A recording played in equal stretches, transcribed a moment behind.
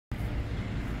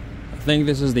I think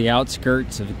this is the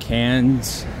outskirts of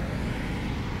Cairns.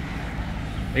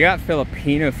 They got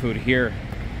Filipino food here.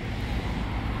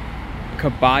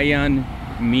 Kabayan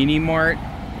Mini Mart.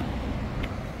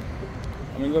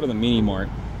 I'm gonna go to the Mini Mart.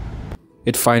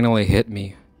 It finally hit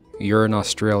me. You're in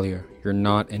Australia. You're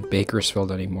not in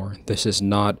Bakersfield anymore. This is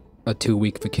not a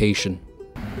 2-week vacation.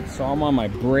 So I'm on my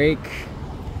break.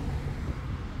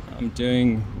 I'm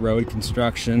doing road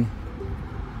construction.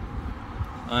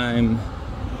 I'm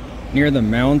near the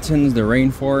mountains, the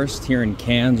rainforest here in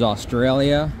Cairns,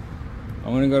 Australia.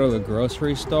 I'm gonna go to the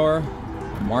grocery store,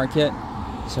 market,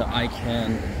 so I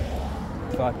can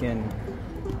fucking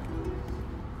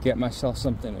get myself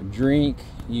something to drink,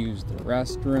 use the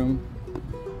restroom,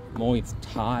 Muay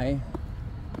Thai.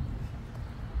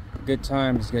 Good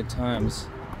times, good times.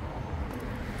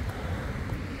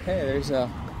 Hey, there's a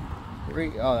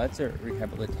oh, that's a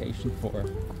rehabilitation for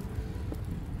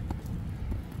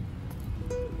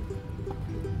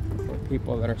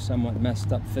people that are somewhat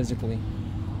messed up physically.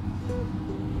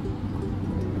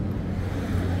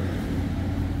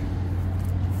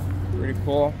 Pretty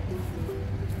cool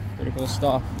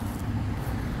stuff.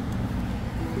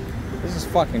 This is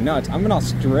fucking nuts. I'm in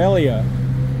Australia.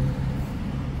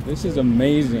 This is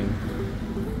amazing.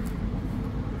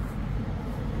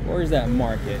 Where's that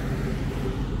market?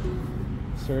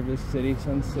 Service City,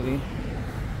 Sun City.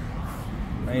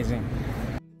 Amazing.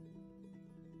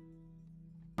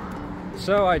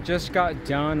 So I just got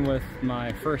done with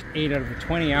my first 8 out of the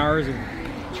 20 hours of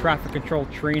traffic control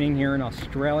training here in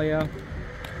Australia.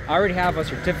 I already have a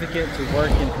certificate to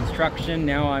work in construction.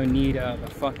 Now I need the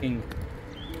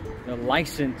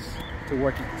license to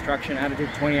work in construction. I had to do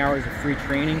 20 hours of free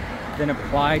training, then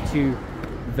apply to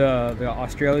the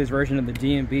Australia's version of the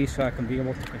DMV so I can be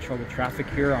able to control the traffic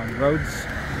here on roads,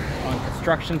 on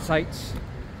construction sites.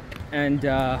 And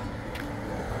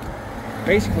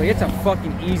basically it's a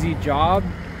fucking easy job,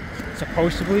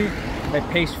 supposedly. It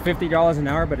pays $50 an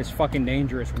hour, but it's fucking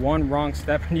dangerous. One wrong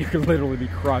step and you could literally be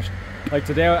crushed. Like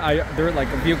today, a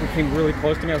vehicle came really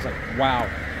close to me. I was like, wow,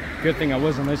 good thing I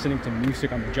wasn't listening to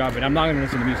music on the job, but I'm not gonna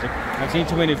listen to music. I've seen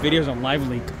too many videos on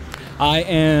LiveLeak. I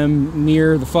am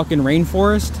near the fucking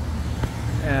rainforest.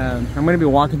 I'm gonna be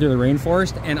walking through the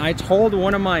rainforest, and I told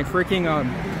one of my freaking,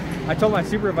 I told my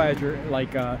supervisor,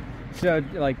 like,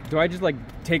 do I just like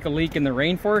take a leak in the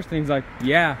rainforest? And he's like,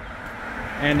 yeah.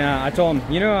 And I told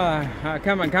him, you know, I'm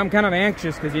kind of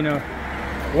anxious because, you know,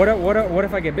 what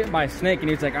if I get bit by a snake? And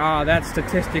he's like, oh, that's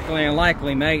statistically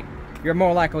unlikely, mate. You're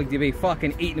more likely to be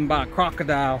fucking eaten by a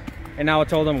crocodile. And now I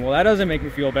told him, well, that doesn't make me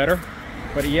feel better.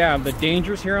 But yeah, the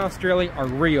dangers here in Australia are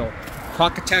real.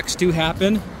 Croc attacks do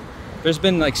happen. There's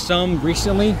been like some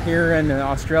recently here in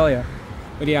Australia.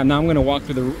 But yeah, now I'm gonna walk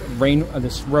through the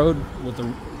this road with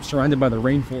surrounded by the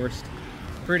rainforest.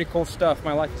 Pretty cool stuff.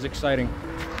 My life is exciting.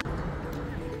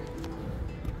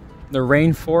 The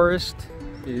rainforest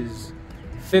is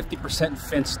 50%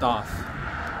 fenced off.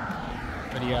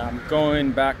 But yeah, I'm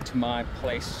going back to my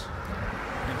place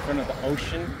in front of the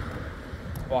ocean,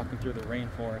 walking through the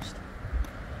rainforest.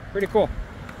 Pretty cool.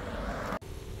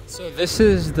 So this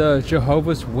is the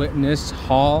Jehovah's Witness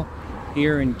Hall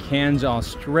here in Cairns,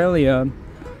 Australia.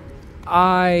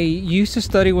 I used to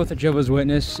study with a Jehovah's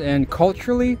Witness, and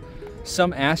culturally,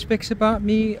 some aspects about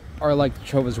me are like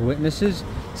Jehovah's Witnesses,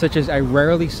 such as I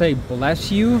rarely say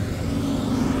bless you,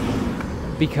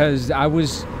 because I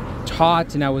was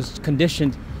taught and I was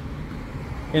conditioned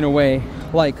in a way,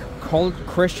 like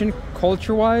Christian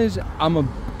culture-wise, I'm a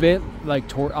bit like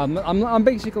I'm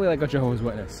basically like a Jehovah's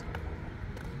Witness.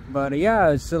 But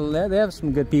yeah, so they have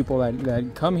some good people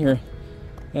that come here,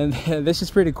 and this is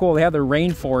pretty cool. They have the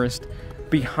rainforest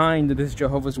behind this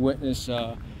Jehovah's Witness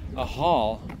a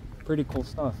hall. Pretty cool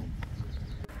stuff.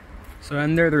 So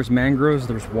in there's mangroves,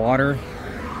 there's water.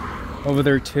 Over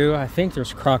there too, I think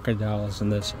there's crocodiles in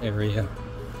this area.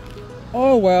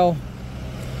 Oh well,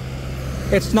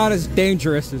 it's not as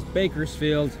dangerous as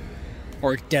Bakersfield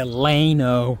or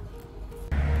Delano.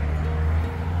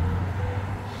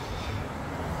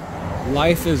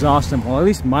 Life is awesome. Well, at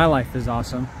least my life is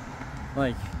awesome.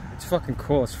 Like, it's fucking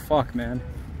cool as fuck, man.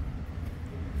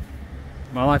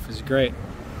 My life is great.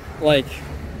 Like,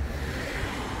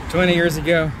 20 years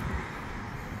ago,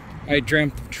 I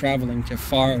dreamt of traveling to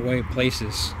faraway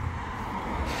places.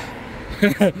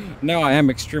 Now I am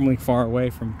extremely far away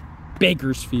from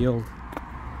Bakersfield.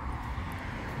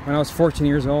 When I was 14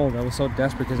 years old, I was so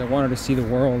desperate because I wanted to see the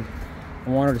world. I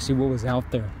wanted to see what was out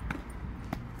there.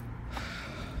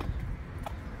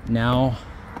 Now,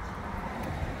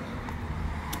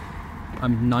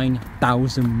 I'm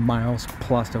 9,000 miles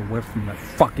plus away from that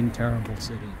fucking terrible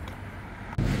city.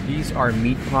 These are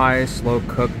meat pies, slow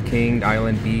cooked, king,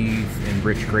 island beef, and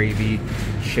rich gravy,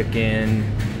 chicken.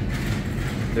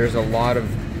 There's a lot of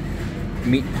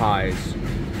meat pies.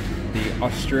 The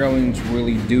Australians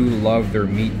really do love their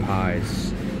meat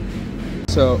pies.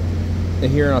 So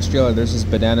here in Australia, there's this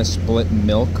banana split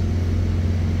milk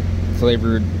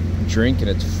flavored drink, and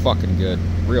it's fucking good.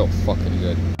 Real fucking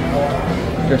good.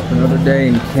 Just another day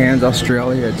in Cairns,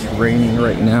 Australia. It's raining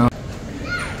right now.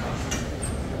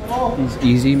 These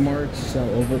Easy Marts sell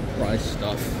overpriced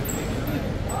stuff.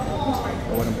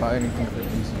 I wouldn't buy anything from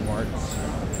Easy Marts.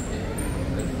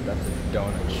 That's a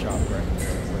donut shop right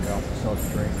there where they also sell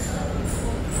drinks.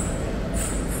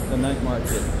 The night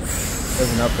market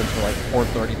isn't up until like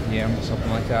 4:30 p.m. or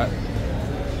something like that.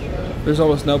 There's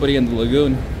almost nobody in the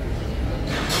lagoon.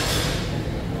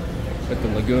 But the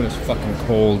lagoon is fucking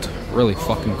cold. Really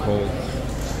fucking cold.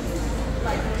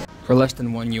 For less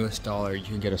than $1 US, you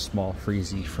can get a small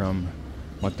freezy from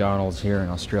McDonald's here in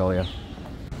Australia.